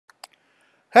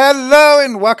Hello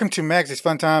and welcome to Magzie's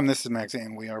Fun Time. This is Magzie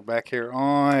and we are back here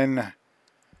on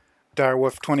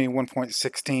Direwolf20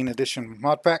 1.16 edition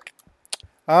Modpack.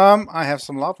 I have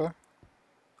some lava.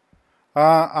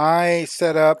 I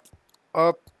set up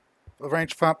a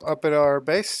range pump up at our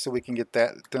base so we can get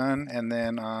that done, and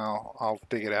then I'll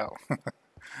dig it out.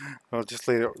 I'll just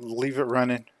leave it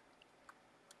running.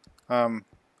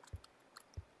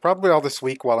 Probably all this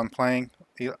week while I'm playing,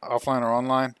 offline or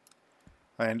online.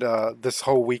 And this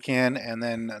whole weekend, and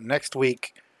then next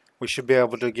week we should be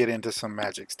able to get into some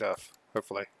magic stuff,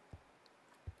 hopefully.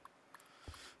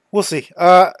 We'll see.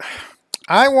 I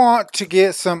want to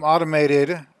get some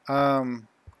automated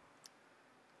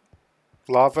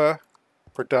lava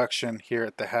production here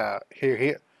at the house.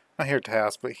 Not here at the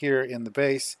house, but here in the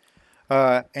base.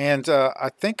 And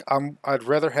I think I'd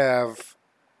rather have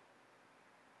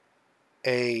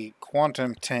a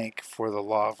quantum tank for the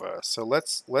lava. So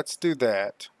let's do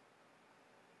that.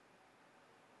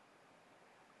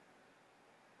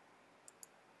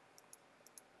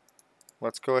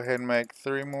 Let's go ahead and make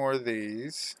 3 more of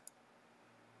these.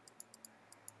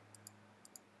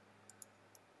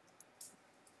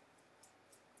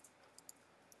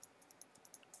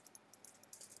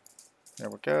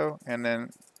 There we go. And then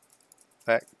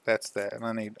that's that. And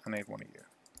I need one of you.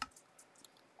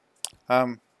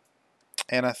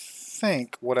 And I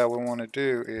think what I would want to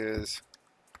do is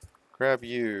grab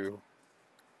you,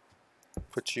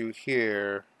 put you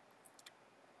here.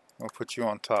 I'll put you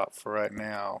on top for right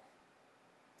now.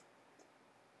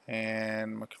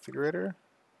 And my configurator,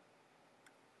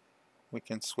 we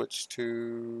can switch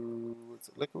to, what's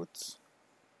it, liquids?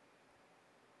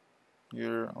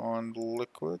 You're on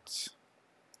liquids.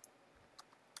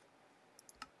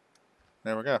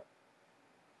 There we go.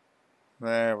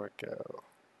 There we go.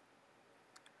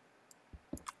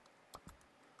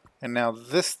 And now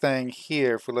this thing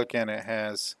here, if we look in it,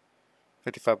 has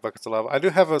 55 buckets of lava. I do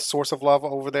have a source of lava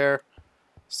over there.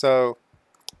 So,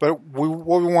 but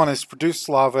what we want is produce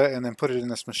lava and then put it in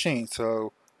this machine.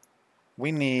 So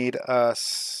we need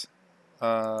us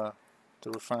to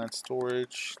refine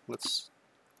storage. Let's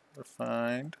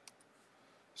refine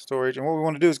storage. And what we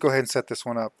want to do is go ahead and set this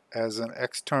one up as an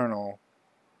external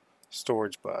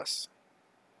storage bus.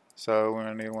 So we're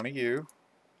going to need one of you.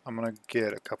 I'm going to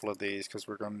get a couple of these because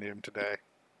we're going to need them today.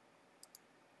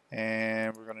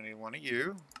 And we're going to need one of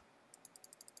you.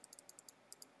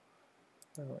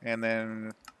 And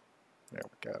then, there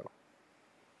we go.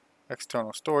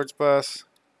 External storage bus.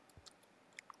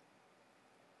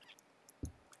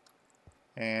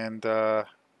 And let's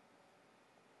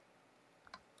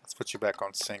put you back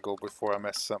on single before I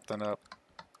mess something up.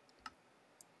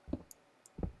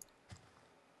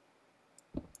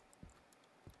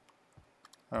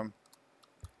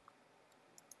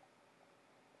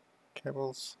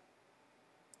 Cables.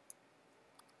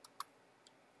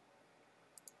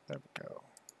 There we go.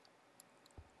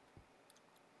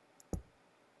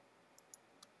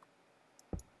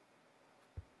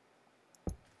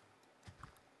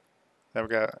 There we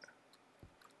go.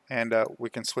 And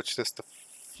we can switch this to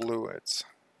fluids.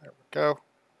 There we go.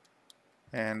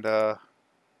 And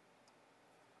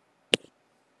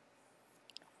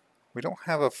we don't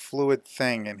have a fluid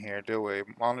thing in here, do we?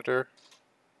 Monitor.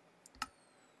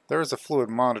 There is a fluid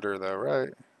monitor though,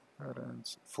 right?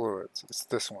 Fluids. It's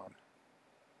this one.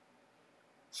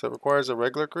 So it requires a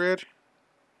regular grid.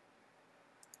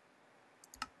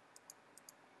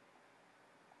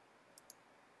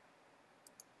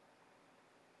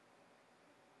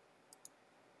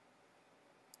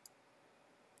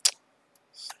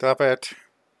 Stop it.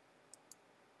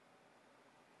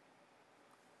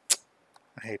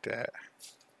 I hate that.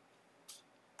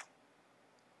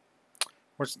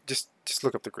 Just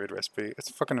look up the grid recipe.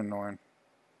 It's fucking annoying.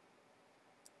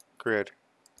 Grid.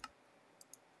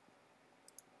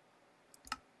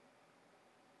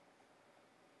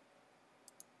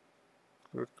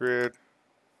 Grid.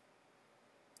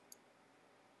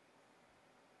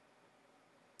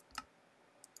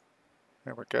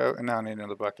 There we go. And now I need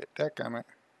another bucket. Dadgummit.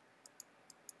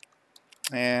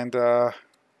 And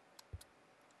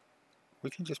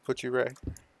we can just put you right.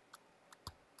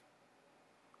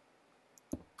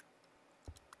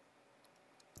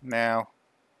 Now,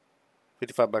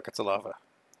 55 buckets of lava.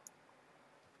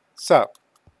 So,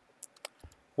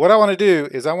 what I want to do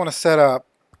is I want to set up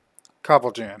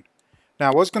Cobble.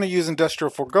 Now, I was going to use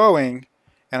industrial foregoing,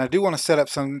 and I do want to set up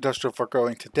some industrial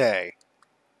foregoing today.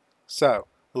 So,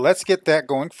 let's get that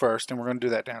going first, and we're going to do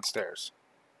that downstairs.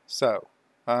 So,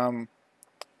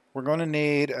 we're going to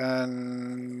need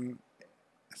an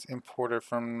importer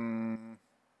from,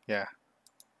 yeah.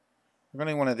 We're going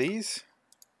to need one of these.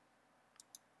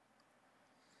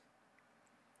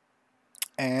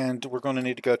 And we're going to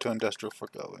need to go to industrial for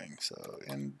going. So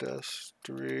industrial.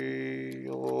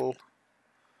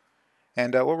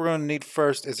 And what we're going to need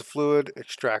first is a fluid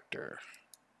extractor.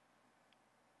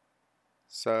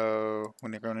 So we're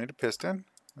going to need a piston.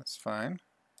 That's fine.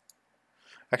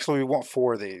 Actually, we want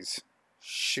 4 of these.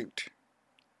 Shoot.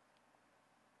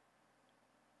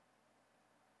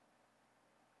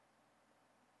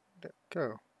 There we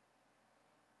go.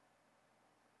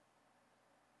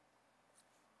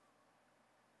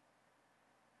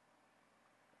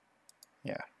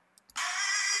 Yeah.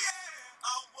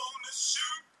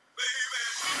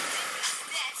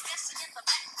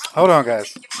 Hold on,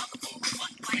 guys.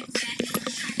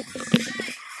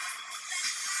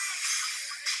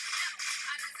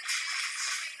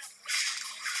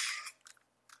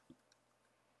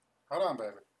 Hold on,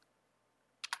 baby.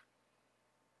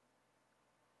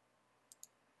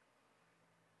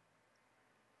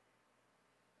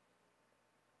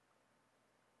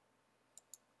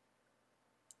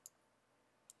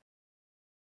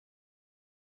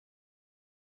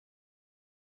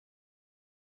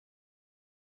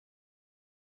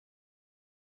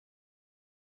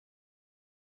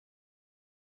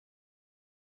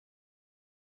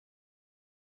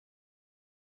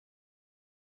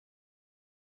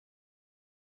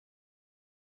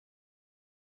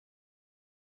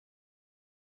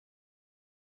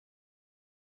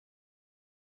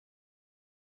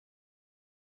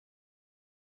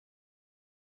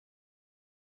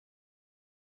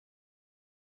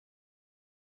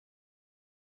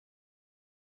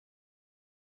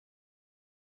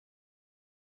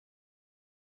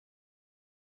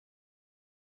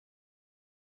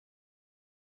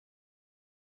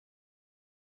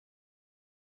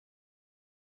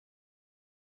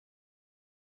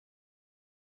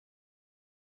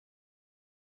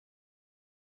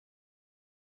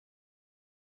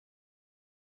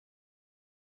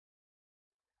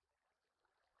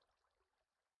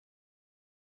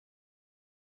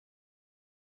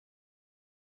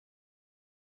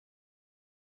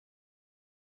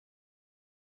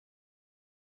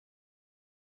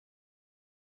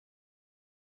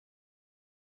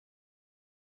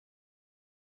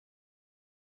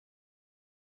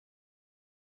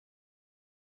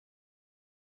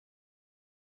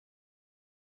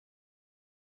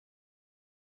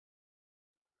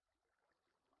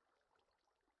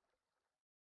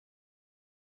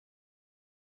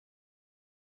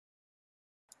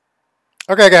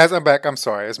 Okay, guys, I'm back. I'm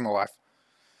sorry. It's my wife.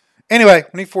 Anyway,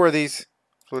 we need 4 of these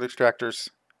fluid extractors.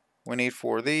 We need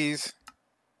 4 of these.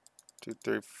 2,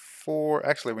 3, 4.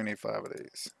 Actually, we need 5 of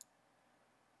these.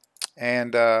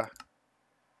 And, oh,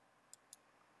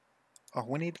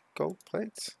 we need gold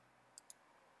plates?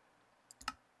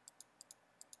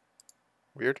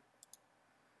 Weird.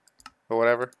 But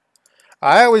whatever.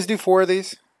 I always do 4 of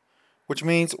these, which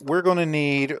means we're going to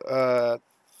need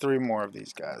 3 more of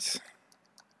these guys.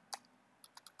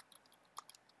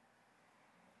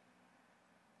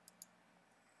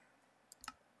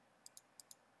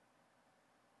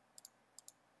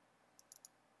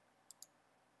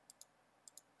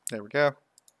 There we go.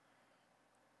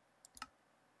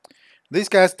 These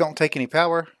guys don't take any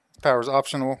power. Power is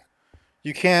optional.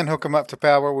 You can hook them up to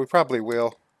power. We probably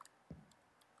will.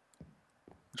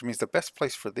 Which means the best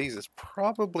place for these is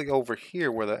probably over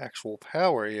here where the actual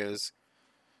power is.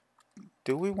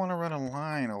 Do we want to run a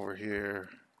line over here?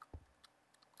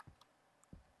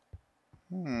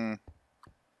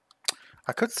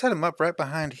 I could set them up right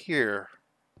behind here.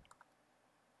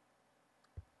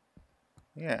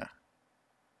 Yeah.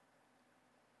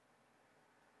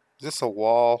 Is this a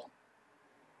wall?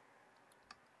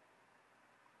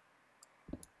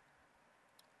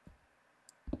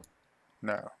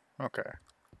 No. Okay.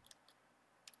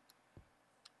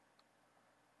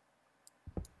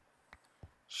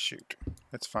 Shoot.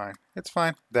 It's fine. It's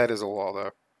fine. That is a wall,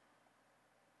 though.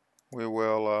 We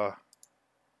will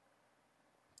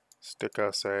stick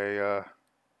us a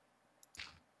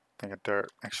thing of dirt,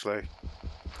 actually.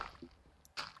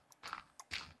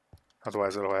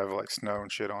 Otherwise, it'll have like snow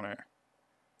and shit on it.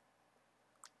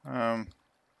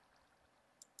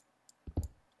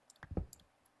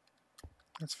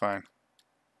 That's fine.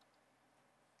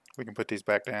 We can put these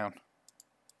back down.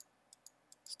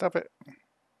 Stop it.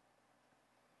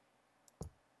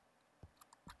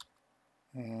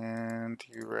 And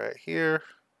you right here.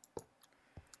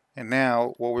 And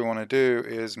now what we want to do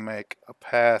is make a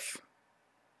path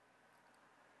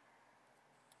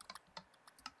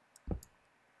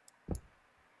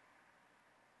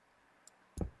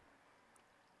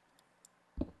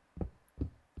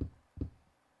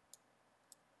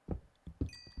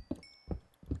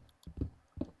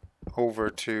over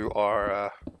to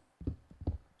our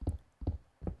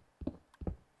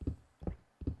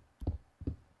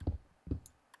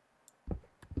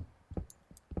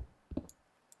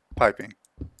piping.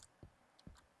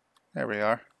 There we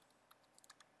are.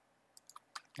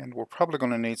 And we're probably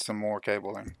going to need some more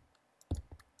cabling.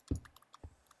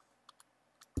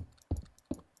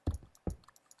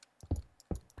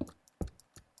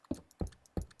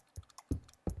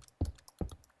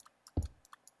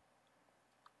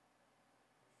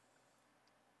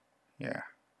 Yeah.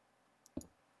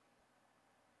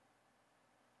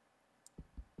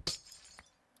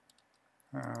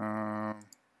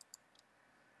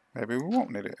 Maybe we won't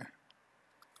need it.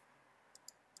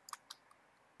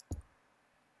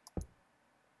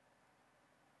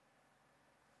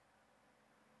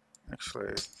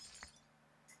 Actually,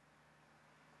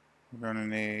 we're going to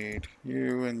need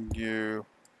you and you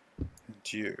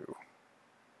and you.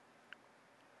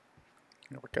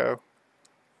 There we go.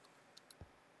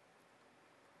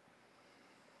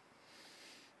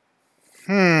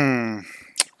 We're going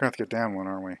to have to get down one,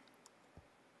 aren't we?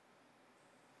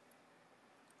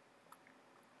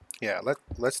 Yeah,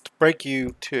 let's break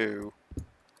you 2.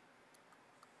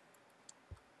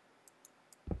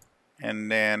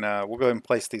 And then we'll go ahead and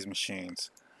place these machines.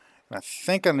 And I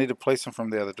think I need to place them from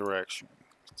the other direction.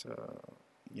 So,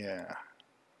 yeah.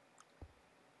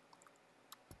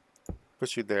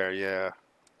 Put you there, yeah.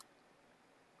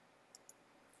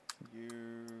 You,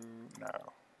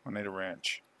 no. I need a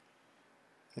wrench.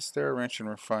 Is there a wrench in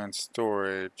refined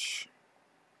storage?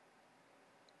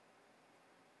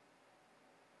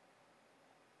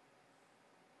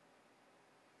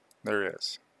 There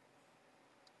is.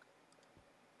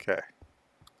 Okay.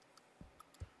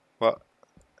 Well,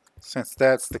 since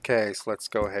that's the case, let's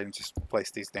go ahead and just place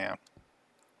these down.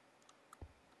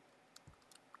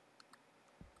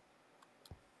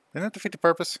 Didn't that defeat the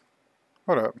purpose?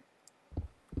 Hold up.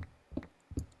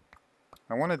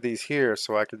 I wanted these here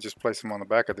so I could just place them on the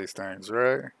back of these things,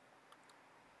 right?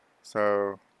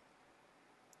 So,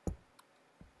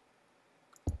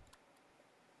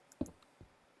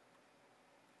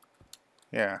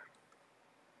 yeah.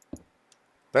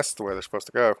 That's the way they're supposed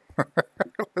to go.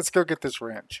 Let's go get this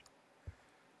wrench.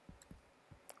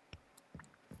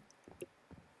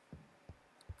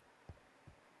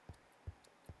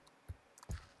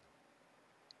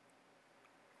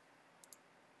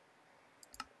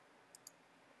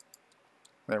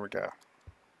 There we go.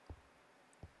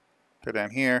 Go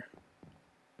down here.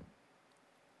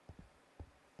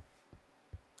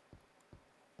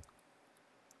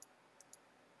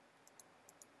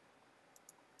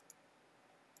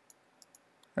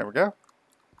 There we go.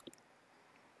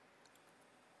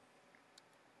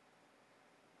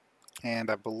 And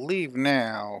I believe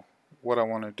now what I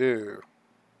want to do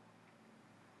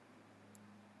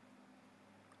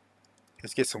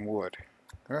is get some wood.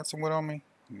 Do I got some wood on me?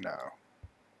 No.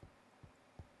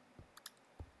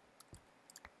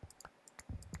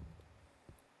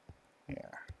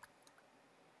 Yeah.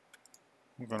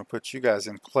 I'm going to put you guys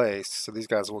in place so these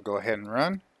guys will go ahead and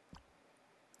run.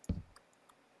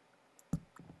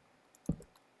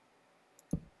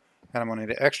 And I'm going to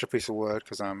need an extra piece of wood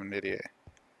because I'm an idiot.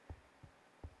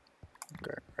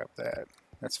 Okay, grab that.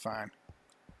 That's fine.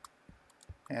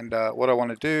 And what I want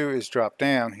to do is drop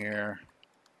down here,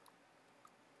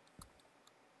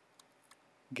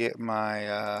 get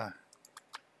my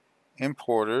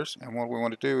importers, and what we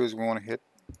want to do is we want to hit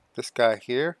this guy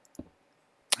here.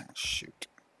 Shoot.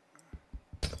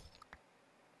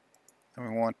 And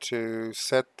we want to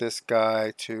set this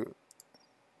guy to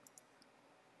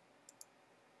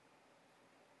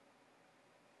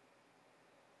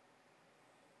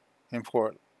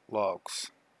import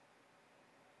logs.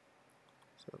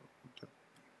 So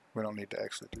we don't need to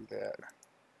actually do that.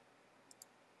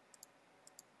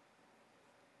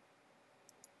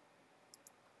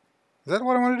 Is that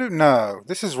what I want to do? No,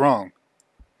 this is wrong.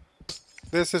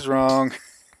 This is wrong.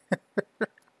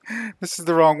 This is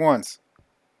the wrong ones.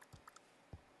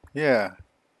 Yeah.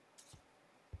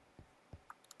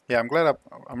 Yeah, I'm glad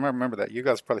I remember that. You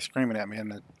guys are probably screaming at me in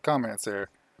the comments there.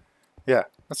 Yeah,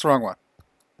 that's the wrong one.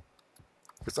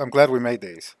 I'm glad we made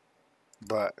these.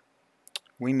 But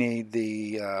we need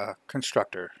the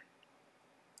constructor.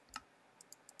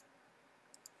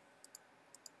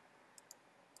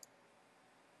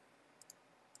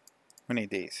 We need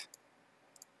these.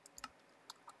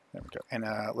 There we go. And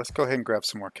let's go ahead and grab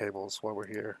some more cables while we're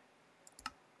here.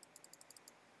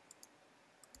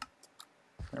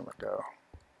 There we go.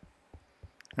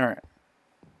 Alright.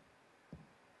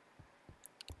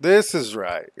 This is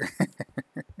right.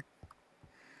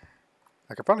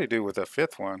 I could probably do with a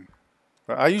 5th one.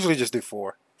 But I usually just do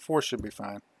 4. 4 should be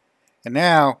fine. And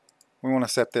now we want to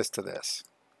set this to this.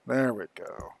 There we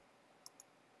go.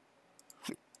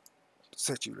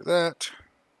 Set you to that.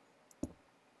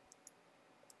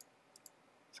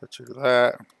 Set you to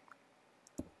that.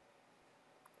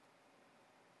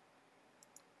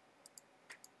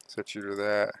 Set you to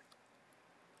that.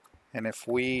 And if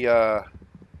we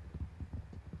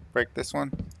break this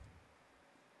one,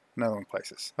 another one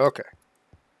places. Okay,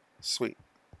 sweet.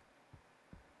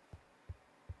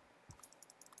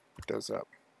 Put those up.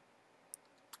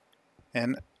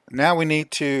 And now we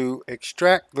need to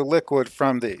extract the liquid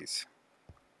from these.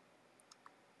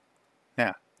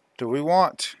 Now, do we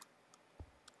want,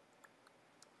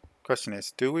 question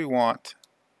is, do we want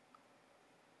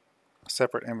a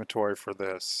separate inventory for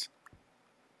this?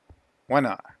 Why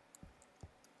not?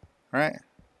 Right?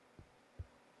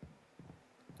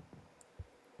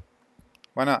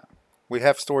 Why not? We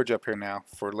have storage up here now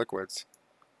for liquids.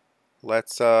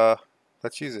 Let's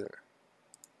use it.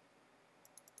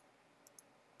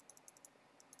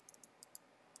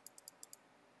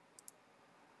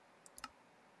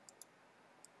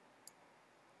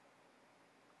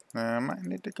 I might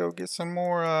need to go get some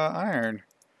more iron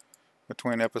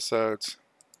between episodes.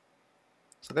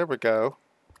 So there we go.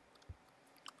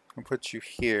 I'll put you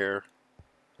here.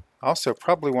 I also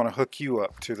probably want to hook you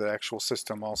up to the actual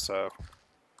system also.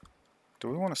 Do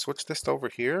we want to switch this over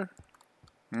here?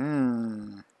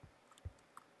 No,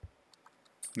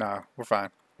 we're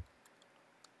fine.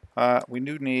 We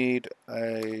do need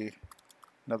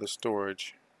another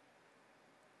storage.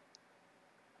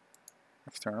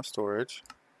 External storage.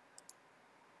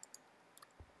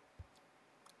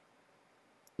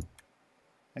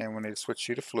 And we need to switch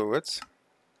you to fluids.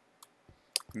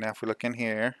 Now if we look in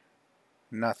here,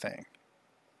 nothing.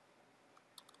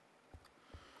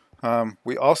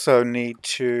 We also need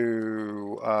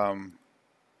to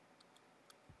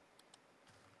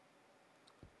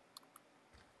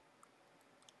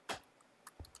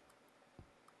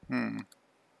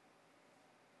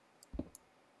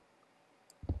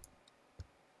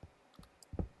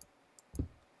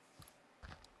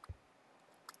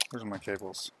where's my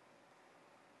cables?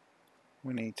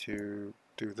 We need to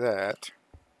do that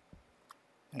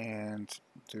and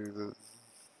do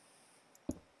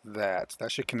that.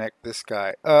 That should connect this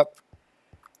guy up,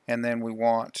 and then we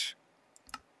want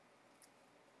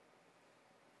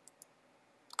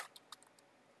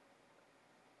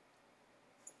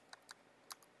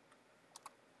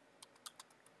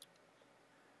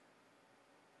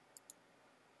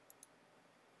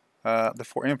the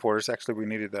 4 importers. Actually, we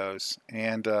needed those,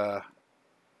 and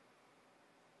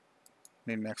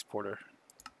need an exporter.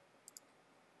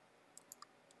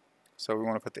 So we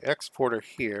want to put the exporter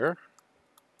here.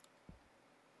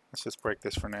 Let's just break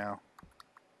this for now.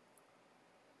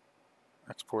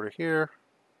 Exporter here.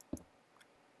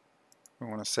 We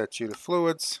want to set you to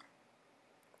fluids.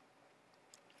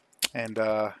 And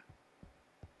I'll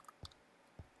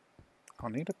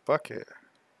need a bucket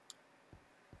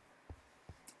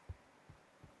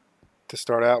to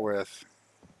start out with.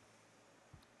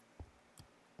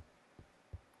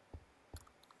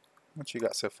 What you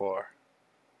got so far?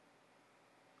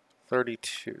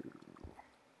 32.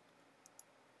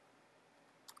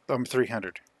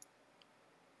 300.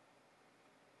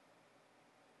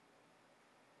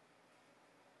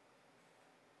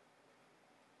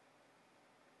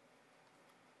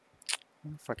 I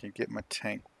wonder if I can get my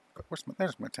tank.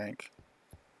 There's my tank.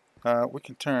 We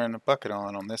can turn the bucket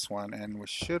on this one, and we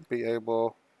should be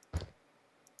able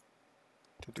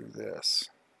to do this.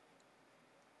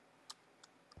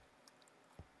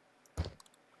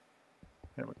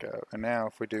 There we go. And now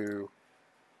if we do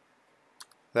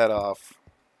that off,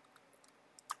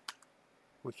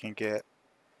 we can get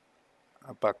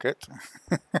a bucket.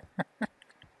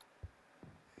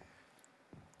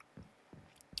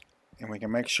 And we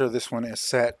can make sure this one is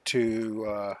set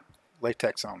to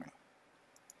latex only.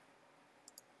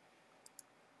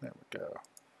 There we go.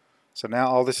 So now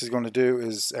all this is going to do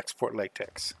is export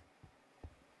latex.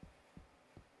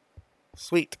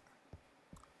 Sweet.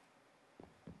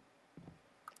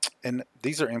 And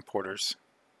these are importers.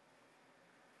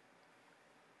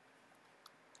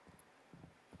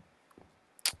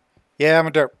 Yeah, I'm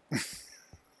a derp.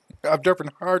 I'm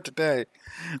derping hard today.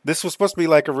 This was supposed to be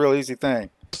like a real easy thing.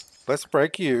 Let's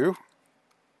break you.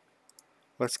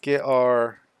 Let's get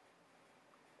our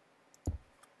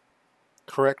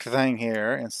correct thing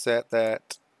here and set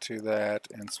that to that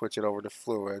and switch it over to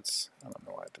fluids. I don't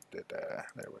know why I did that.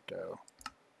 There we go.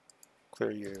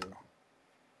 Clear you.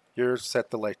 You're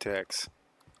set to latex.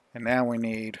 And now we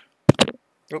need,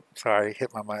 oops, sorry,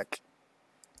 hit my mic.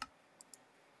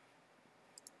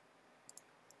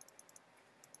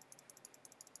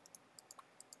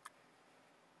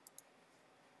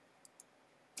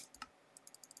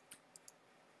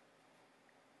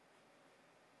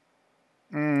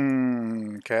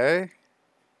 Okay.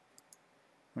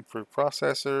 Improve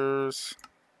processors.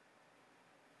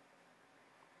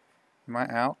 Am I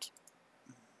out?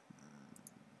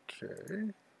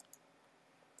 Okay.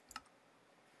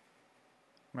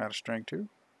 I'm out of string too.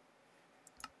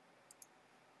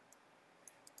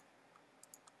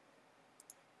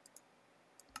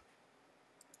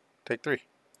 Take 3.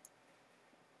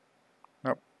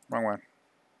 Nope, wrong one.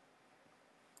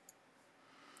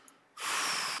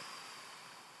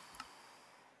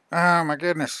 Oh my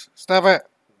goodness. Stop it.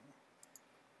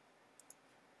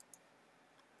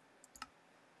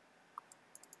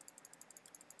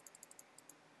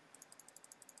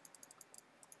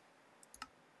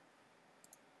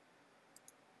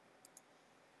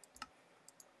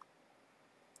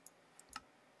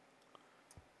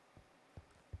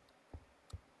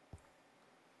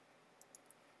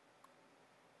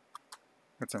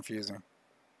 It's infusing.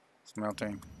 It's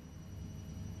melting.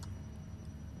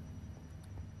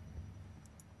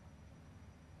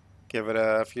 Give it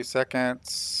a few seconds.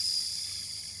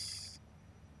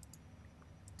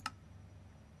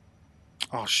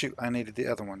 Oh shoot, I needed the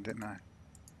other one, didn't I?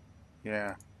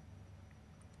 Yeah.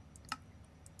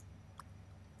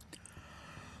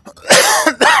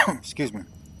 Excuse me.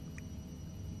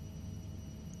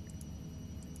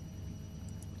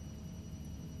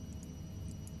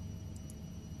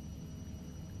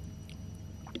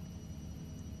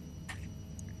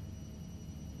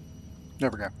 There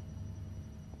we go.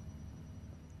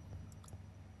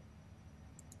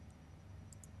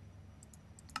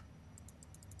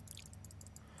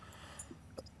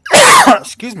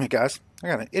 Excuse me, guys. I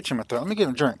got an itch in my throat. Let me get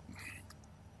a drink.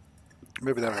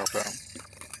 Maybe that'll help out.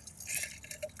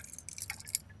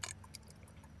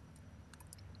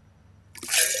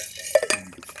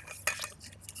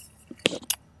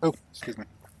 Oh, excuse me.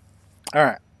 All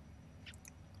right.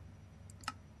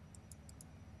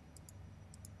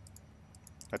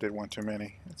 I did one too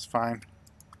many. It's fine.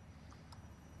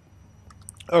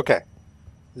 Okay.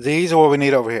 These are what we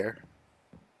need over here.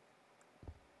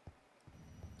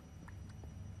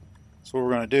 So what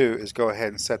we're going to do is go ahead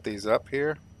and set these up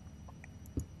here.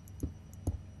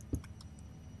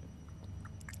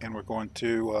 And we're going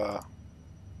to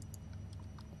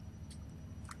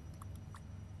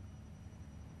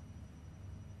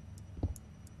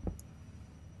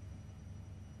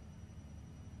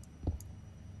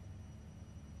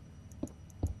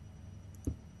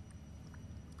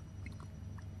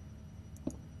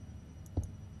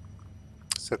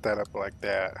set that up like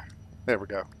that. There we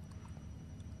go.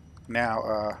 Now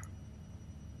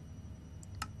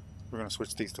we're going to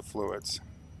switch these to fluids.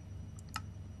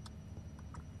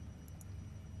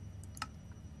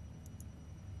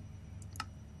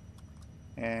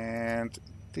 And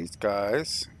these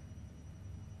guys,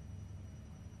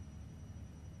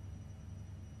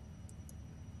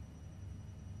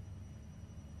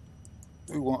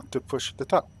 we want to push at the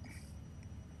top.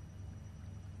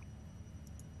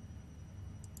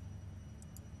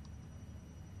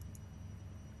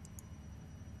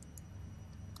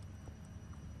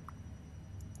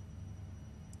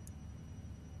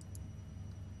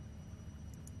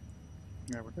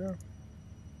 There we go.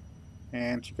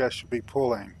 And you guys should be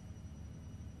pulling.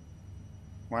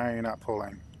 Why are you not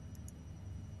pulling?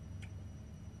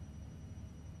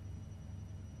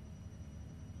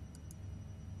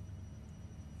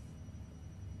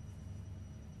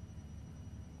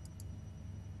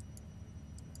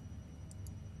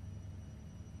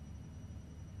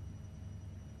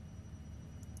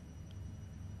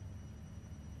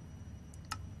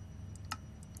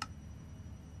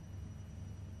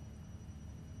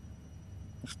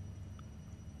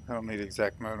 I don't need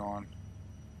exact mode on.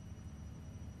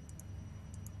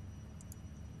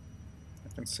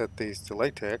 I can set these to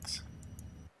latex.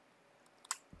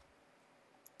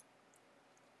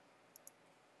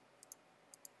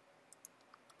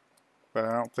 But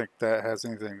I don't think that has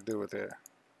anything to do with it.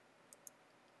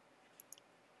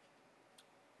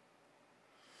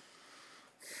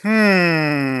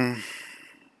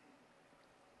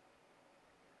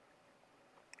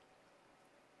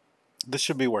 This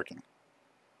should be working.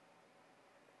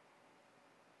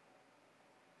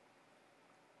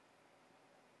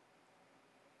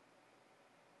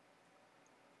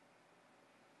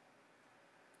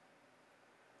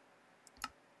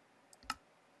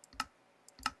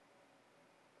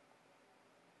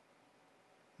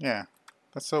 Yeah,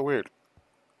 that's so weird.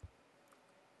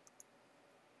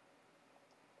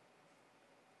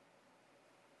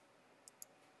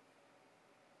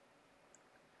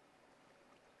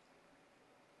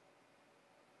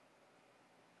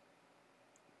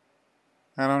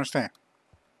 I don't understand.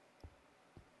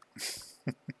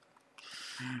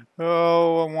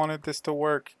 Oh, I wanted this to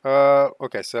work.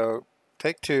 Okay, so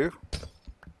take two.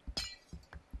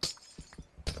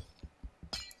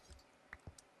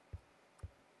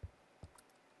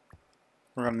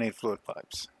 We're going to need fluid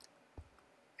pipes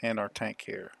and our tank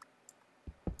here.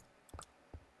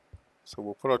 So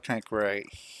we'll put our tank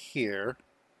right here.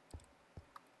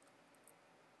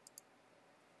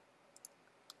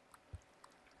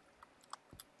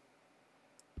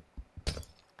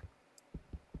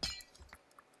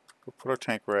 We'll put our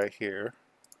tank right here.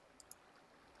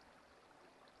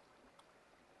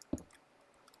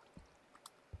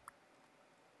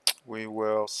 We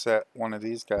will set one of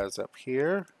these guys up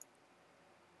here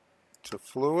to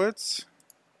fluids.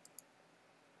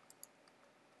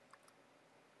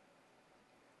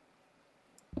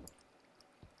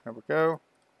 There we go.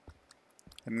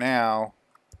 And now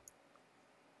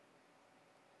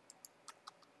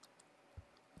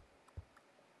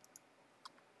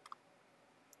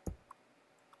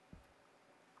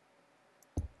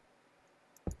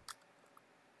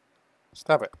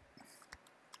stop it.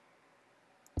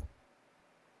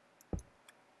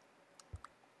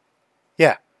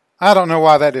 Yeah, I don't know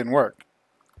why that didn't work.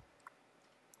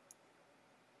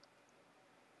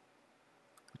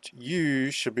 But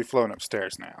you should be flowing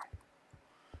upstairs now.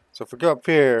 So if we go up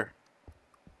here,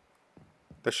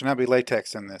 there should not be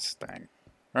latex in this thing,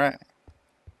 right?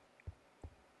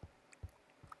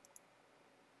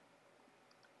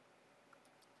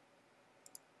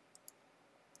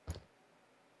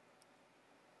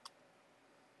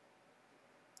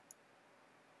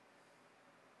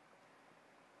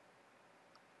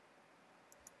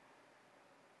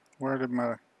 Where did my...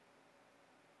 What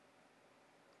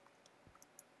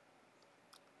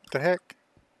the heck?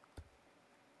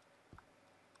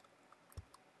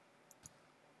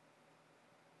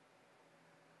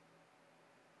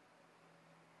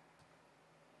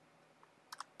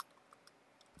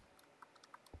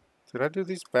 Did I do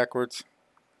these backwards?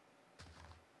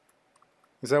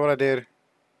 Is that what I did?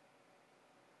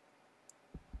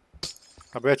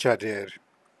 I bet you I did.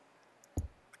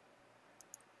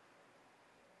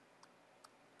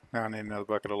 Now I need another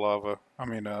bucket of lava. I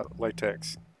mean,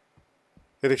 latex.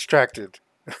 It extracted.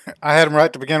 I had them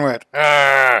right to begin with.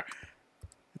 Ah!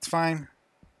 It's fine.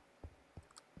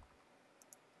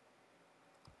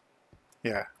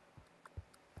 Yeah.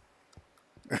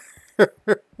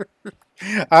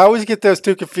 I always get those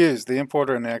two confused, the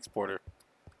importer and the exporter.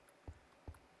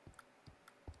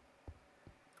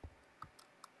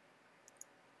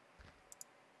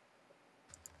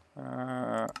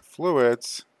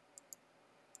 Fluids.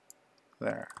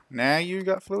 There. Now you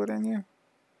got fluid in you?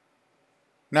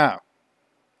 No.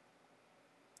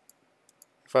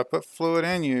 If I put fluid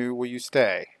in you, will you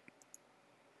stay?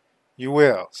 You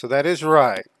will. So that is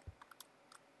right.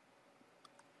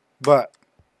 But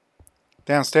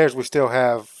downstairs we still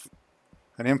have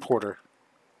an importer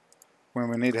when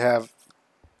we need to have,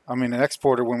 I mean an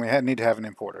exporter when we need to have an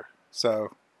importer.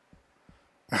 So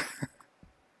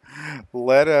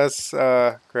let us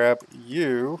grab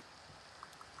you,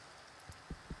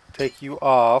 take you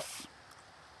off,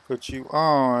 put you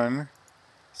on,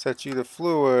 set you to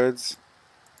fluids.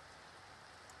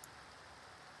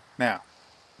 Now,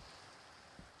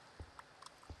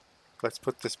 let's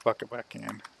put this bucket back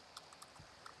in.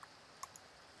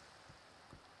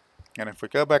 And if we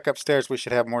go back upstairs, we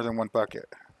should have more than one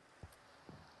bucket.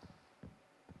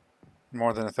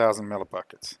 More than 1,000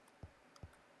 millibuckets.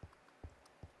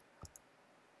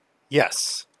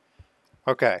 Yes.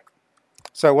 Okay.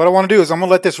 So what I want to do is I'm going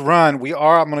to let this run. I'm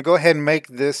going to go ahead and make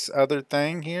this other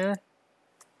thing here.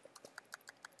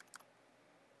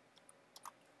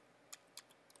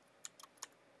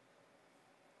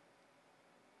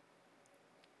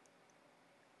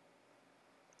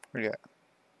 Where you at?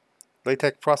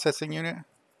 Latex processing unit?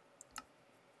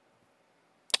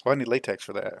 Oh, I need latex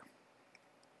for that.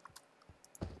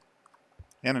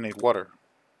 And I need water.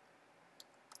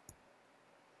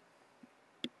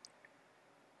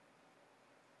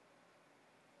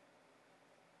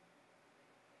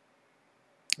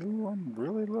 Ooh, I'm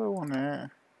really low on that.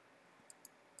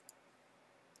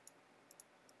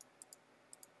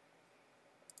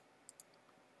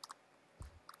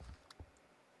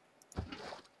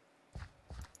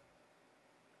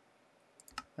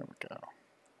 There we go.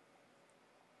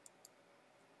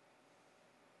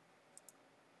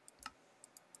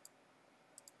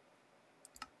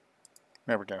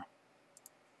 There we go.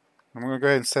 I'm going to go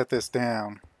ahead and set this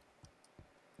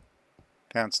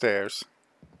downstairs.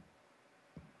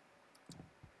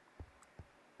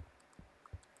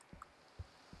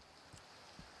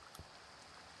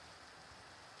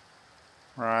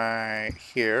 Right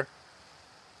here.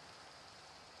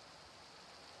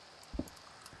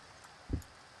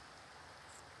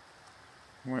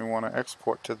 We want to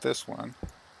export to this one.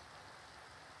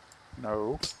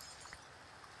 No.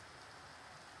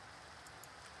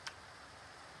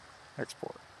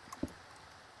 Export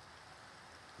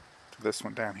to this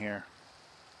one down here.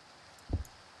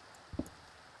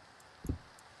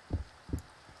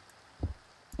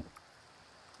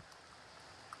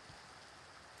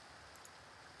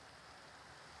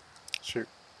 Shoot.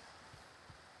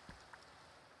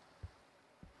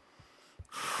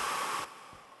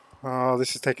 Oh,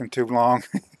 this is taking too long.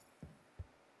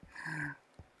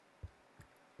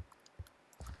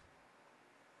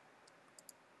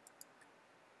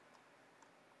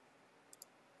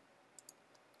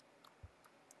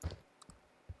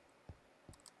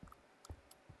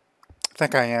 I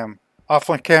think I am.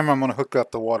 Off on camera, I'm going to hook up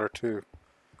the water to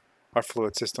our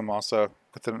fluid system also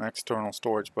with an external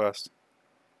storage bus.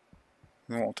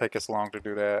 It won't take us long to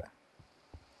do that.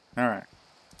 Alright.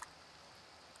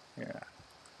 Yeah.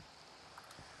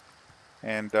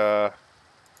 And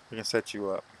we can set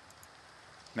you up.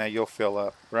 Now you'll fill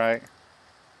up, right?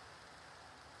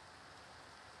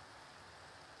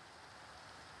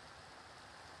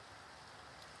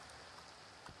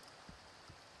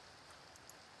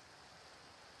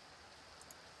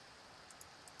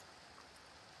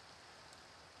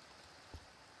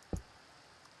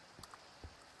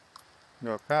 You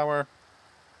have power.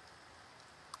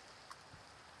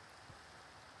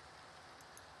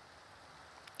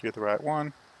 Get the right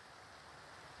one.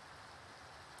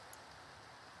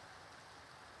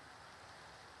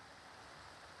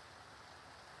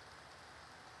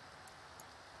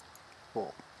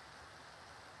 Cool.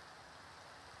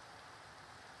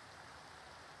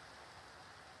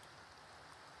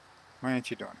 Why ain't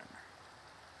you doing it?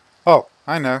 Oh,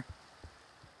 I know.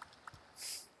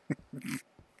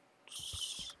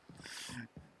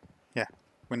 Yeah,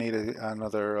 we need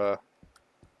another.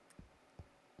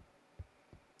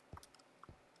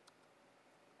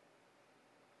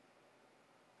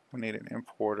 We need an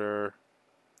importer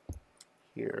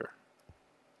here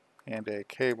and a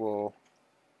cable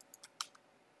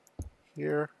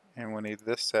here, and we need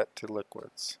this set to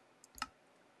liquids.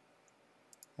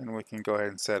 And we can go ahead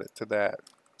and set it to that,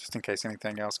 just in case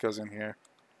anything else goes in here.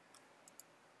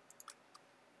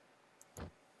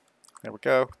 There we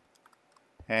go.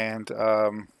 And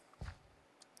we're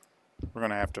going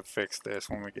to have to fix this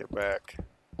when we get back.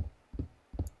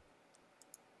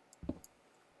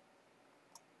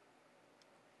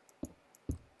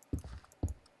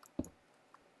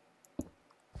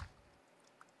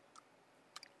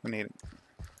 We need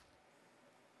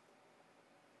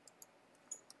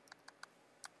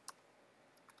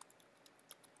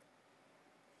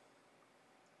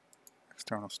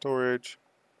external storage.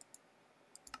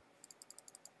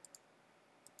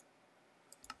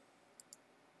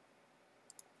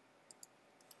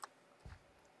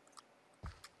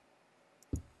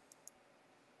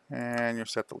 And you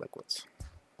set the liquids.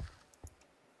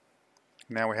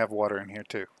 Now we have water in here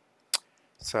too.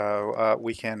 So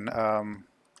we can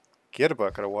get a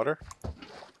bucket of water.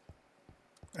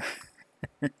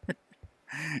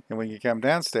 And when you come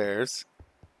downstairs,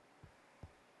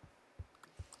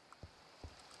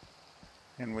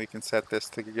 and we can set this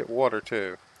to get water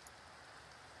too.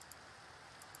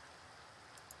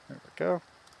 There we go.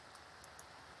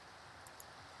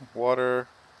 Water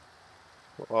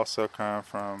will also come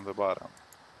from the bottom.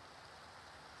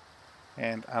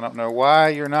 And I don't know why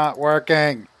you're not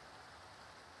working.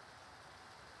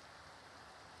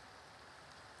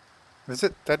 Is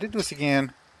it? Did I do this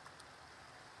again?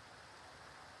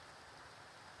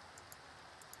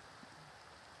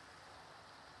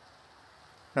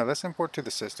 No, let's import to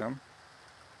the system.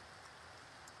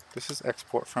 This is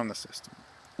export from the system.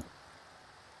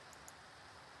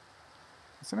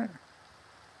 Isn't it?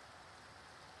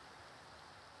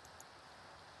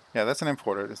 Yeah, that's an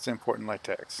importer. It's importing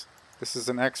latex. This is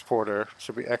an exporter.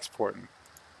 Should be exporting.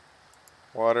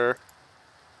 Water.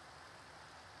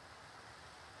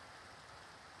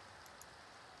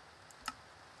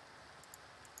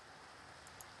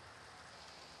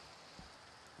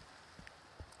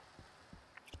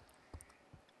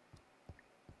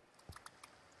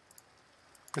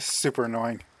 This is super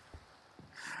annoying.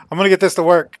 I'm gonna get this to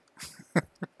work.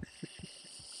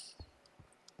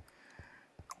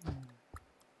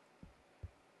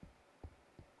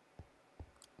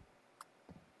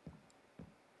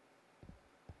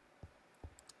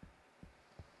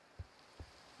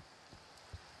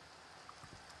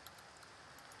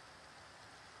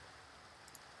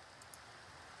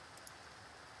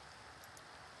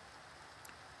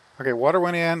 Okay, water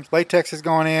went in. Latex is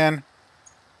going in.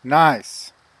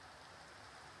 Nice.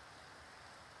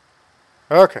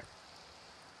 Okay.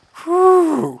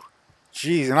 Whew.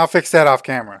 Jeez, and I'll fix that off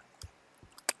camera.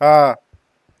 I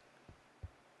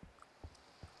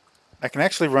can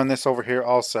actually run this over here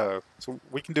also. So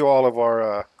we can do all of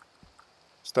our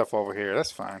stuff over here.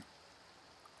 That's fine.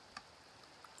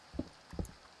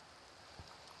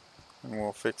 And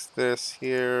we'll fix this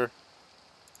here.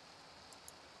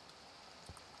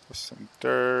 With some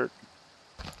dirt.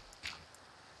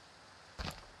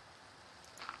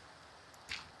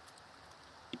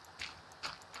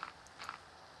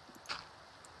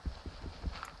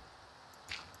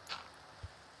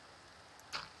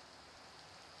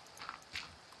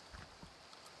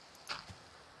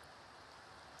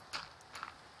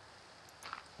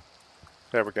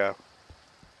 There we go.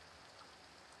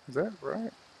 Is that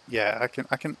right? Yeah, I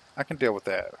can deal with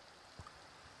that.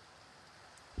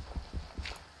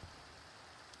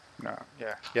 No,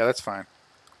 yeah, that's fine.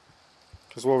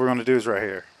 Because what we're going to do is right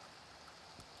here.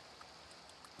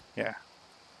 Yeah.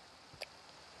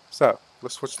 So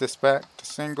let's switch this back to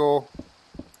single.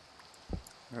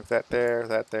 Move that there,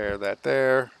 that there, that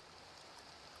there.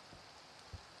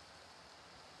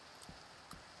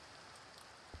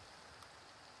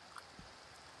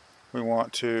 We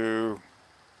want to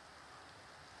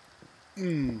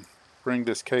bring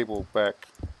this cable back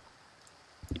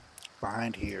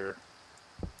behind here.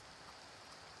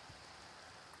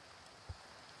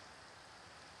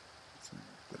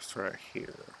 This right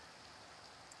here.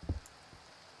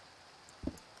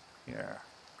 Yeah.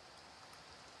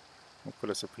 We'll put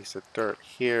us a piece of dirt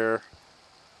here.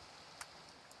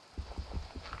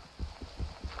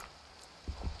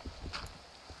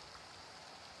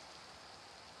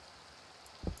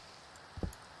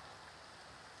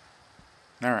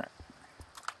 Alright.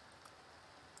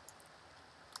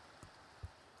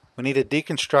 We need a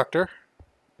deconstructor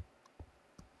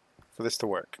for this to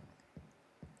work.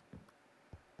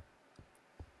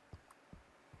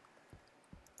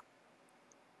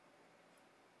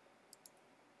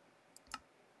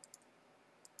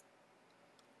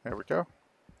 There we go.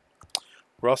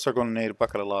 We're also going to need a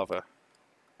bucket of lava.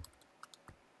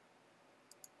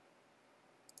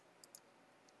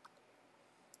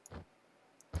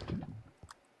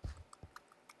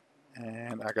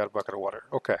 And I got a bucket of water.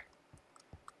 Okay.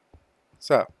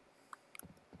 So,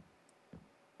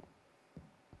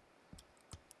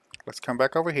 let's come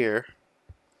back over here.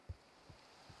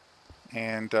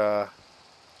 And we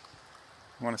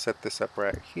want to set this up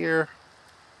right here.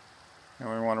 And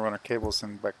we want to run our cables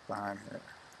in back behind here.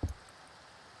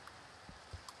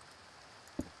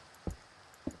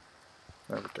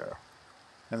 There we go.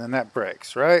 And then that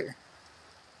breaks, right?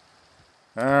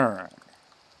 Alright.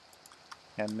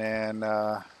 And then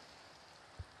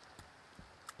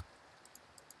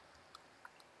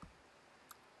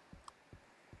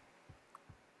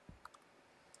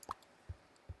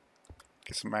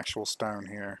get some actual stone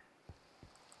here.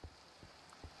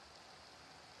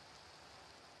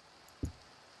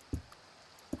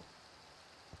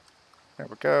 There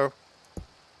we go.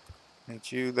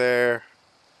 Need you there.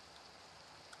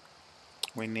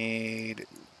 We need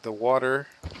the water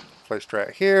placed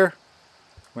right here.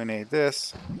 We need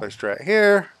this placed right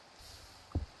here.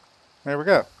 There we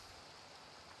go.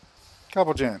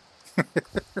 Cobble gen.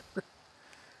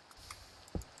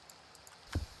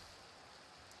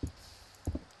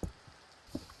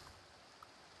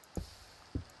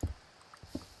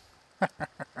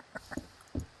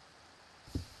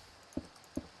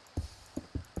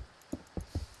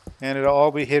 And it'll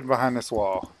all be hidden behind this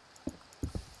wall.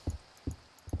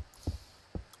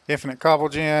 Infinite cobble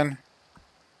gen.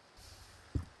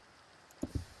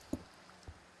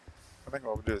 I think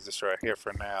what we'll do is this right here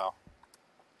for now.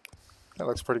 That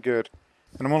looks pretty good.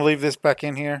 And I'm going to leave this back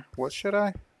in here. What should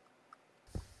I?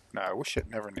 No, we should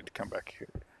never need to come back here.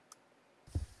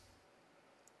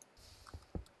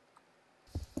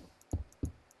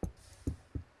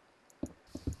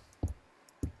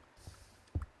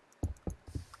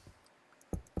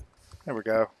 There we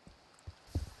go.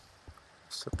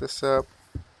 Set this up.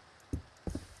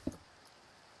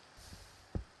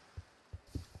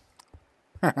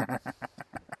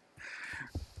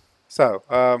 So,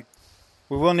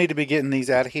 we will need to be getting these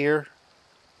out of here.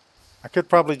 I could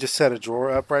probably just set a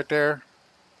drawer up right there,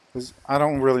 because I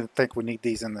don't really think we need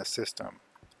these in the system.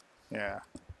 Yeah,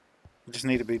 we just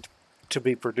need to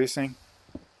be producing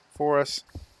for us.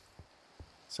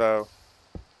 So,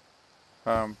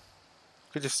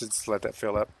 could just let that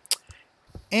fill up.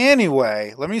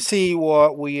 Anyway, let me see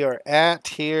what we are at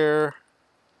here.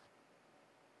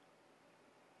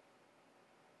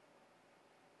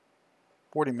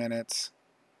 $40.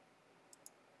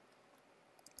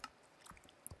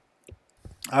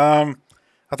 I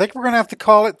think we're going to have to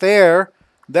call it there.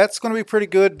 that's going to be pretty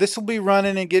good. This will be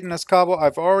running and getting us cobble.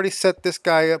 I've already set this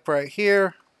guy up right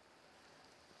here.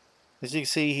 As you can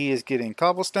see, he is getting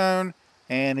cobblestone,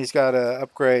 and he's got an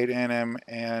upgrade in him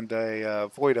and a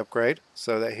void upgrade,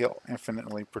 so that he'll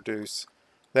infinitely produce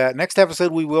that. Next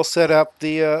episode, we will set up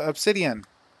the obsidian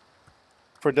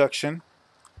production,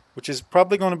 which is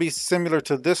probably going to be similar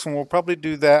to this one. We'll probably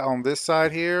do that on this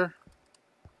side here,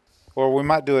 or we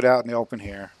might do it out in the open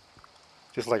here,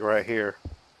 just like right here.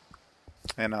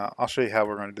 And I'll show you how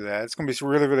we're going to do that. It's going to be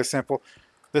really, really simple.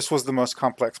 This was the most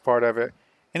complex part of it.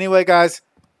 Anyway, guys,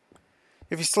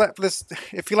 if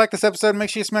you like this episode, make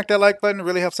sure you smack that like button. It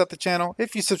really helps out the channel.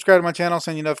 If you subscribe to my channel,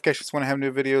 send you notifications when I have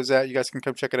new videos out. You guys can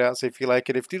come check it out, see if you like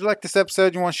it. If you like this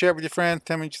episode, you want to share it with your friends,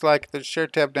 tell me what you like. There's a share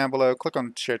tab down below. Click on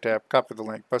the share tab, copy the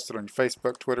link, post it on your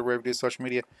Facebook, Twitter, wherever you do social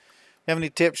media. If you have any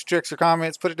tips, tricks, or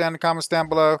comments, put it down in the comments down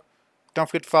below. Don't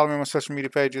forget to follow me on my social media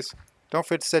pages. Don't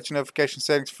forget to set your notification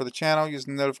settings for the channel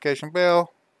using the notification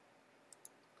bell.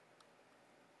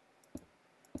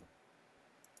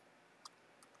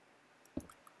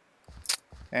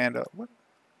 And what?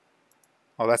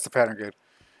 Oh, that's the pattern grid.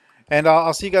 And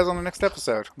I'll see you guys on the next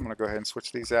episode. I'm going to go ahead and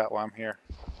switch these out while I'm here.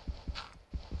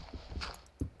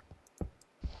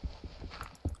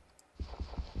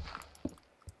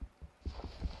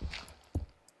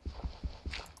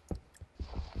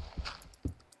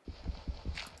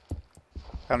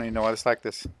 I don't even know why it's like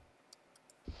this.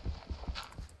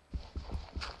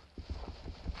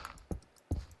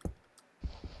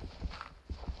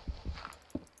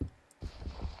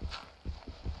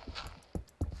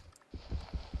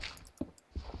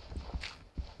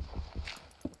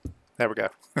 There we go.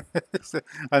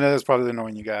 I know that's probably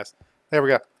annoying you guys. There we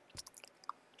go.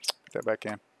 Put that back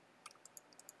in.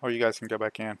 Or you guys can go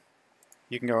back in.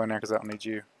 You can go in there because I don't need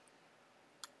you.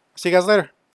 See you guys later.